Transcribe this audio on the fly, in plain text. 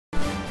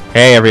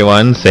Hey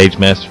everyone,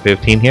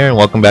 SageMaster15 here, and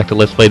welcome back to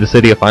Let's Play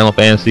Dissidia Final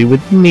Fantasy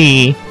with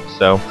me.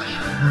 So,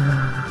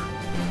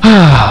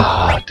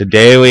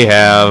 today we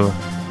have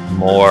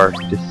more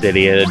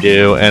Dissidia to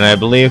do, and I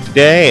believe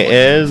today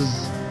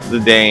is the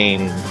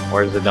Dane,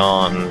 or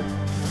Zidane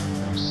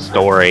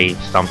story,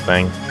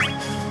 something.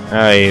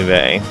 Ay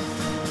vey.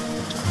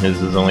 This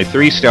is only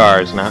 3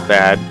 stars, not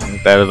bad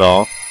at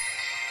all.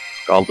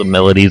 Called The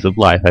Melodies of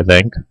Life, I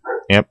think.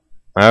 Yep,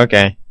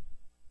 okay.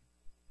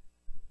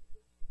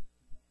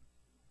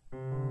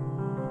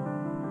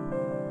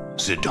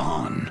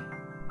 Zidane,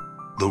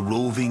 the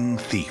roving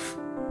thief,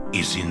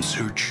 is in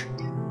search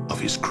of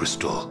his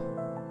crystal.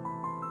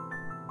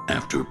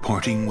 After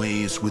parting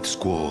ways with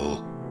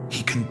Squall,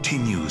 he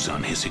continues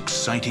on his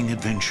exciting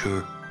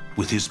adventure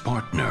with his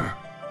partner,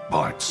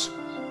 Bartz.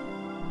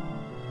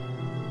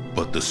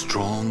 But the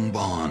strong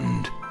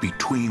bond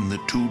between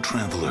the two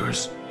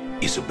travelers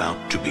is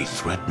about to be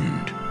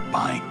threatened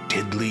by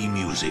deadly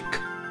music.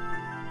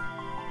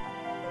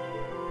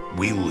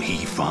 Will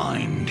he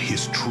find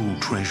his true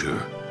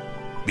treasure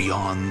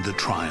beyond the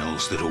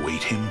trials that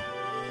await him?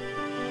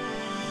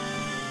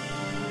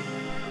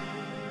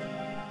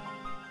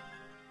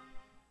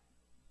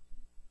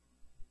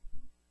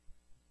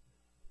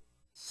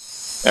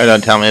 Oh,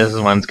 don't tell me this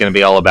one's gonna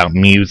be all about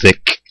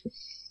music.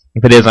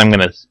 If it is, I'm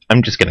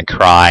just gonna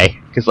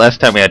cry. Because last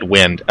time we had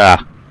wind.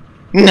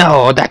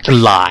 No, that's a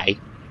lie.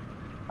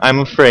 I'm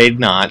afraid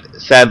not.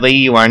 Sadly,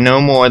 you are no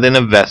more than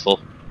a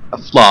vessel. A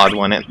flawed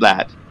one at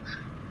that.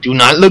 Do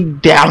not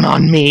look down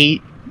on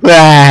me.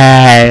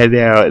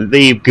 No,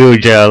 leave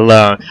Guja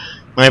alone.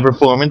 My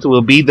performance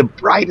will be the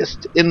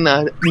brightest in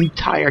the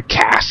entire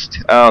cast.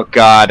 Oh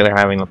god, we're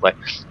having to play.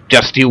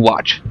 Just you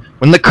watch.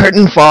 When the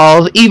curtain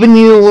falls, even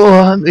you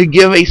will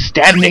give a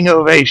standing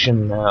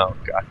ovation. Oh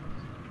god.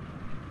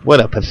 What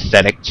a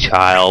pathetic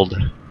child.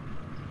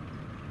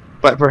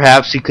 But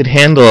perhaps you could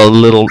handle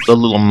the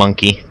little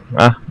monkey.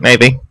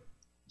 Maybe.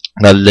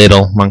 The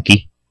little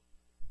monkey.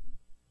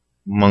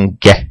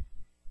 Monkey.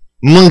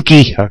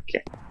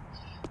 Okay.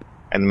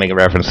 And make a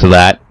reference to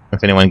that.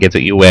 If anyone gets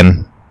it, you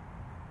win.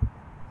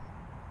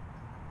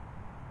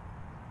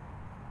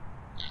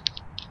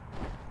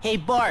 Hey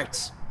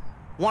Bart,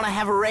 wanna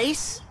have a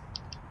race?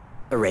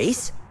 A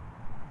race?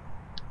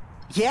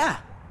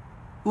 Yeah.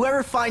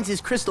 Whoever finds his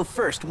crystal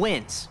first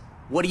wins.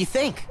 What do you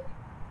think?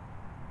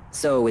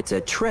 So it's a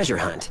treasure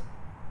hunt.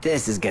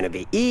 This is gonna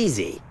be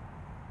easy.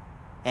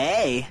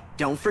 Hey,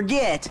 don't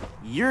forget,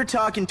 you're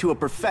talking to a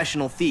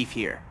professional thief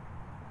here.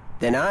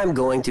 Then I'm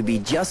going to be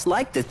just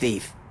like the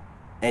thief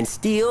and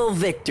steal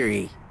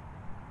victory.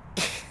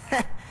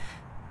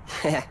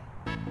 The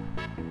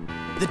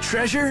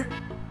treasure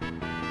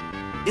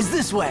is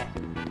this way.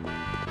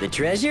 The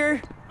treasure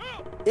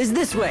is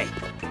this way.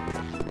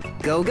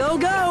 Go, go,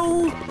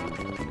 go!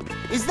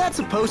 Is that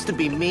supposed to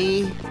be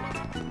me?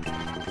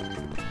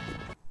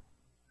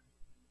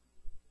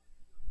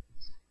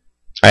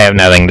 I have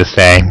nothing to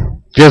say.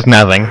 Just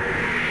nothing.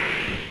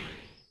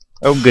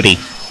 Oh goody.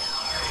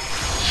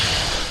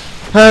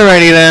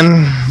 Alrighty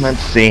then. Let's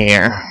see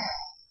here.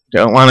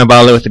 Don't want to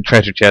bother with the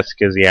treasure chest,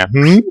 cause yeah.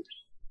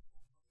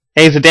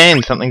 Hey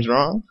Zidane, something's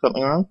wrong?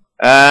 Something wrong?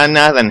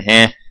 Nothing.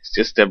 It's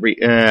just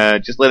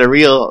just let a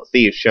real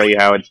thief show you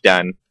how it's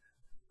done.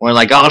 More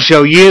like, I'll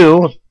show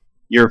you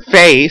your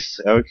face.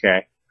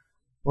 Okay.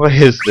 What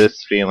is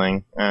this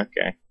feeling?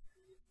 Okay.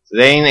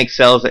 Zidane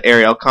excels at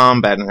aerial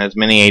combat and has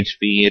many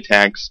HP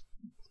attacks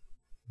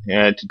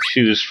to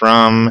choose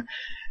from.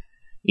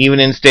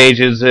 Even in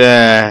stages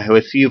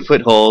with few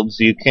footholds,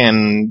 you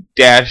can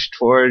dash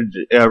toward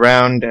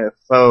around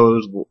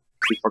foes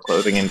before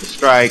closing in to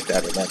strike.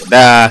 Da da da da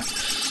da.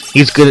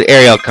 He's good at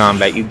aerial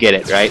combat. You get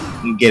it, right?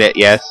 You get it,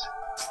 yes.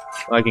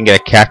 Well, I can get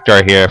a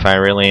cactar here if I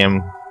really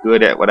am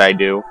good at what I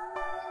do.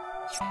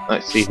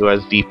 Let's see who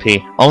has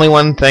DP. Only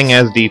one thing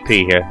has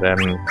DP here. Then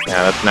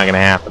yeah, that's not gonna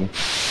happen.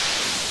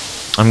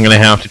 I'm gonna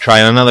have to try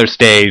another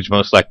stage,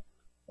 most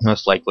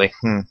likely.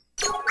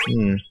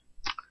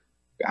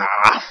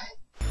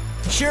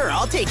 Sure,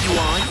 I'll take you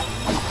on.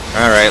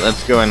 Alright,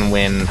 let's go and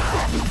win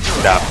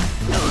stuff.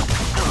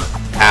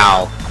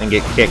 Ow. And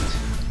get kicked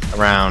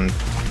around.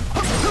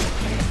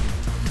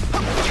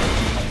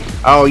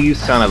 Oh, you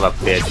son of a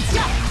bitch.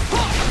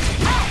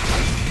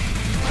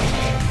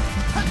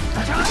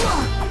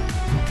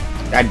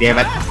 God damn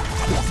it.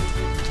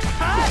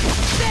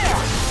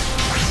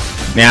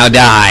 Now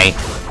die.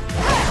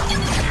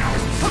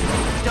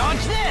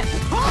 Dodge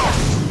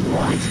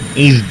this.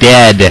 He's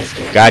dead.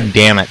 God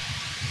damn it.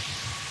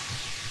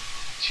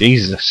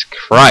 Jesus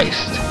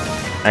Christ.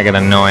 I got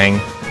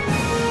annoying.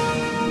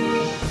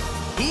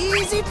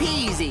 Easy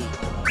peasy.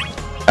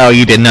 Oh,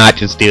 you did not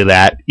just do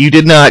that. You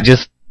did not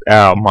just...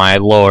 Oh, my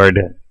lord.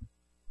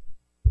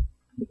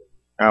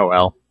 Oh,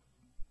 well.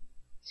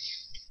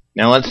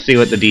 Now let's see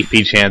what the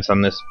DP chance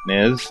on this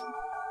is.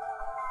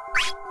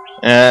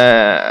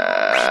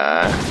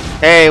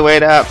 Hey,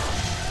 wait up.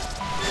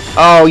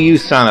 Oh, you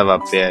son of a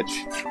bitch.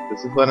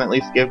 This is one at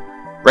least give...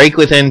 Break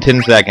within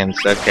 10 seconds.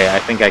 Okay, I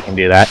think I can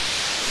do that.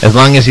 As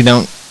long as you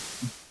don't...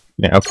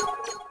 You know,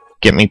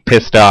 get me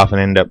pissed off and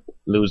end up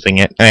losing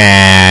it.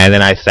 And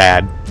then I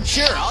sad.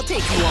 Sure, I'll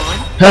take you on.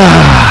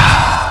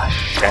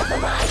 Shit.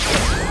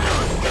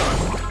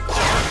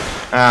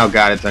 Oh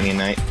god, it's Onion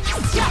Knight.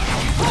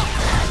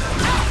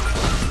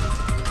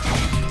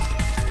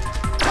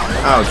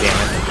 Oh damn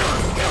it.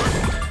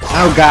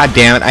 Oh god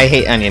damn it, I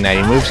hate Onion Knight.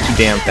 He moves too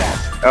damn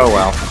fast. Oh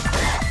well.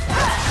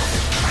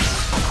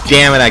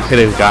 Damn it, I could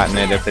have gotten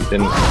it if it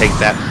didn't take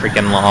that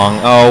freaking long.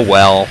 Oh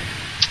well.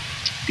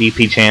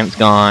 DP chance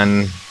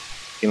gone. You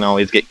can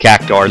always get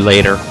Cactuar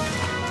later.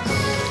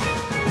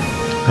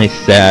 I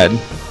said.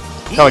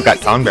 Oh, I got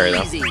Tonberry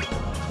though.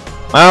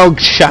 Oh,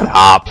 shut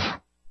up.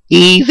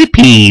 Easy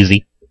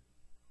peasy.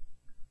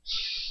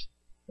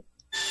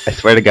 I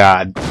swear to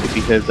God, if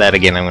he says that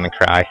again, I'm gonna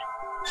cry.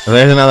 If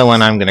there's another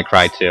one, I'm gonna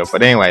cry too.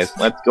 But anyways,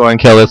 let's go and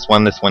kill this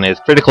one. This one is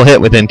critical hit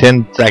within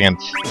 10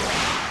 seconds.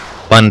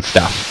 Fun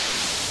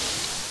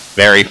stuff.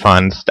 Very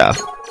fun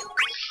stuff.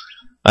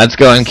 Let's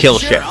go and kill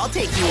shit. I'll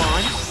take you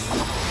on.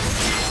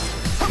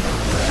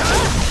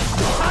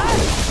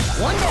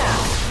 One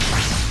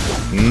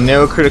down.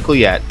 No critical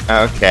yet.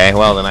 Okay,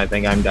 well then I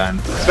think I'm done.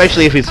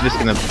 Especially if he's just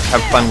gonna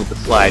have fun with the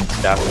slide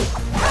stuff.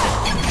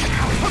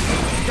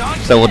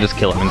 So we'll just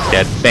kill him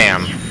instead.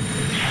 Bam.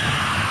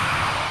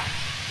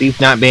 He's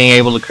not being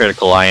able to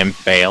critical, I am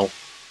fail.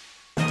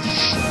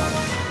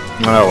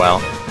 Oh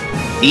well.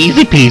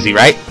 Easy peasy,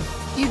 right?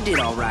 You did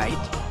all right.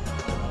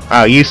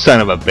 Oh, you son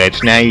of a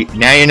bitch. Now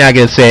you're not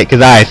gonna say it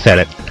because I said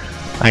it.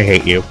 I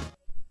hate you.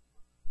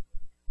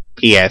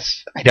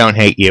 P.S. I don't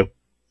hate you.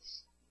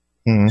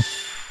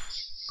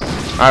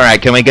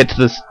 Alright, can we get to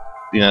this,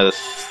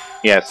 this...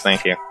 Yes,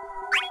 thank you.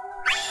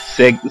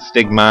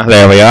 Stigma,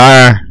 there we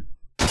are.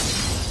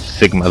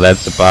 Sigma,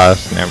 that's the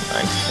boss. Never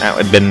mind. That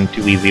would have been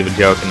too easy of a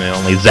joke and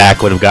only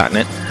Zack would have gotten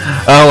it.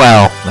 Oh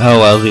well. Oh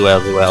wellsy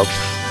wellsy wells.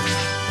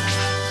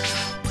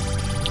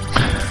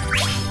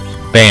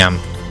 Bam.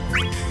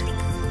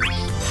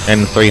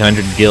 And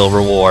 300 gil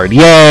reward.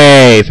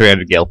 Yay!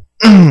 300 gil.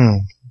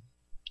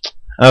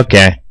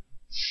 Okay.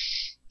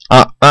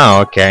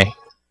 Oh, okay.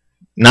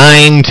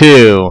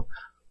 9-2.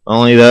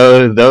 Only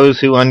those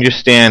who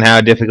understand how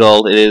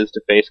difficult it is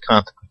to face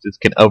consequences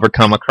can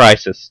overcome a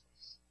crisis.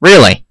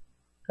 Really?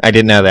 I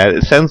didn't know that.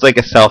 It sounds like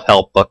a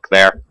self-help book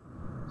there.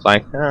 It's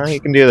like, oh,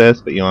 you can do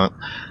this, but you won't.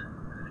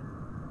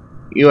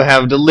 You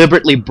have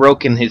deliberately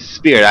broken his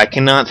spirit. I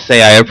cannot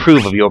say I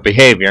approve of your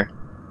behavior.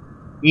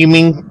 You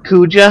mean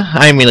Kuja?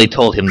 I merely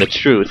told him the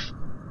truth.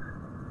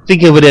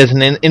 Think of it as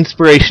an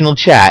inspirational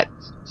chat.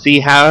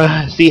 See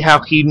how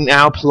he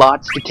now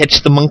plots to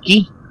catch the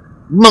monkey?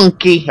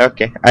 Monkey!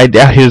 Okay. I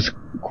doubt his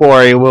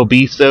quarry will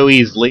be so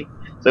easily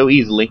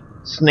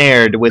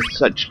snared with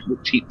such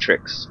cheap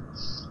tricks.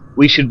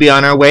 We should be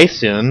on our way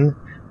soon.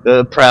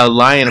 The proud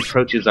lion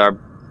approaches our...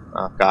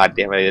 Oh, god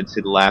damn it, I didn't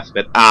see the last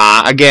bit.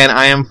 Again,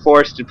 I am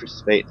forced to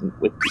participate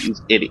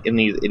in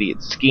these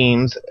idiot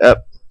schemes.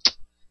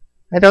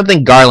 I don't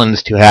think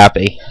Garland's too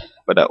happy,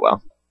 but oh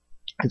well.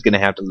 He's gonna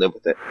have to live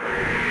with it.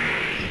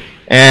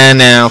 And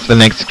now for the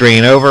next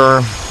screen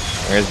over.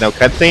 There's no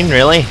cutscene,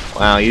 really?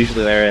 Wow,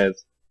 usually there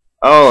is.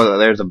 Oh,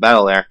 there's a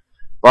battle there.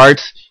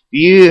 Bart, do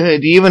you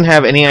even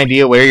have any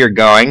idea where you're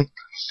going?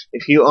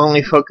 If you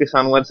only focus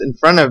on what's in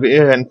front of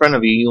you,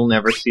 you'll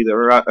never see the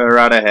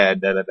route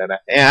ahead.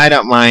 Yeah, I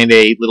don't mind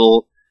a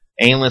little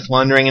aimless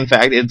wandering. In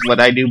fact, it's what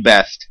I do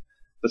best.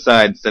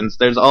 Besides, since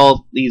there's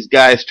all these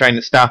guys trying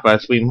to stop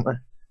us, we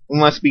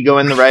must be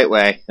going the right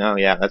way. Oh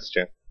yeah, that's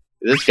true.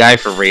 Is this guy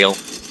for real?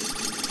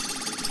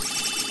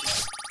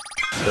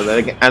 So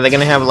are they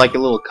gonna have like a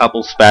little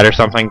couple spat or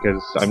something?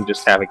 Because I'm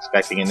just half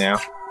expecting it now.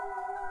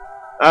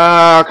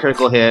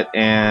 Critical hit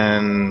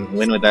and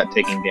win without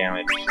taking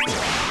damage.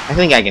 I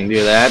think I can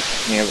do that.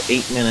 We have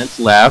 8 minutes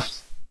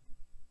left.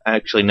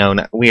 Actually, no,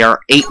 we are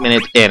 8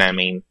 minutes in, I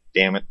mean.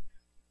 Damn it.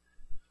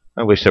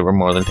 I wish there were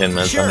more than 10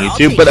 minutes on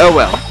YouTube, but oh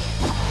well.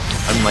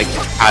 I'm like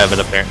out of it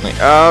apparently.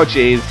 Oh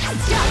jeez.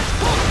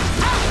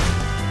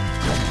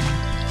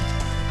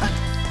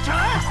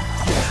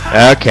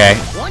 Okay.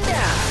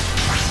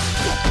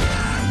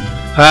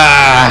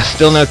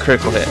 Still no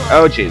critical hit.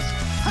 Oh jeez.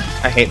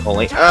 I hate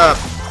holy.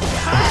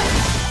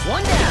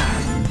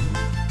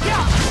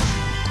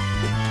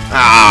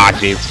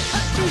 Jeez.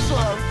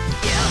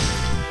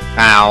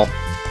 Ow.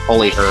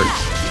 Holy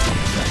hurts.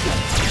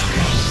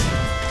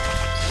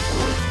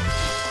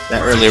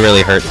 That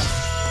really hurts.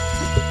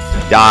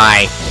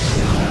 Die.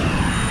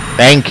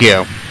 Thank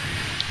you.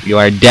 You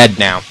are dead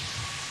now.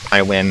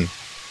 I win.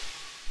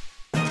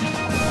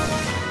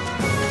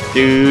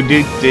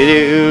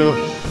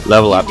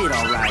 Level up. You did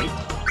all right.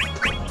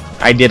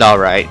 I did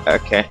alright.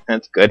 Okay,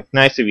 that's good.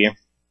 Nice of you.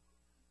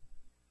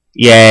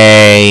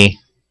 Yay.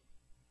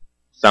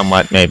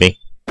 Somewhat, maybe.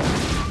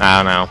 I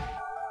don't know.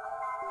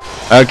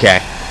 Okay.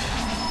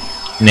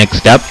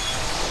 Next up.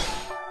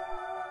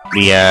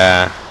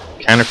 The,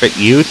 Counterfeit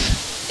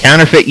Youth?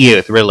 Counterfeit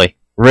Youth, really.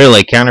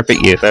 Really,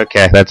 Counterfeit Youth.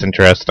 Okay, that's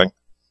interesting.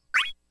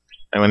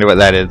 I wonder what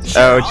that is.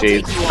 Oh,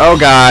 jeez. Oh,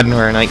 God,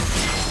 we're like...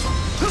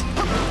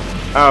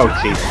 Oh,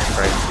 Jesus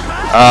Christ.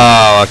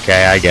 Oh,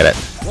 okay, I get it.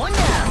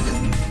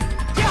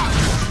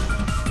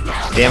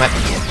 Damn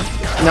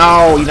it.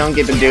 No, you don't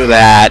get to do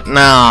that.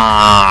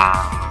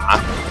 Nah.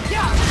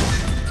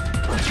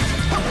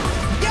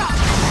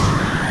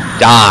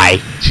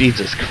 Die.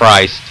 Jesus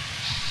Christ.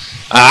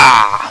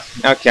 Ah.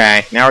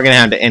 Okay, now we're gonna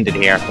have to end it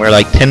here. We're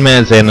like 10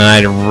 minutes in and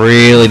I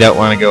really don't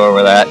want to go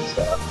over that,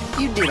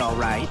 so You did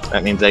alright.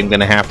 that means I'm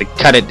gonna have to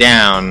cut it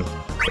down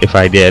if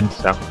I did,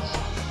 so.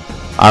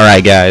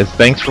 Alright guys,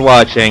 thanks for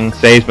watching.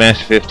 Sage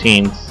Master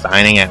 15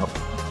 signing out.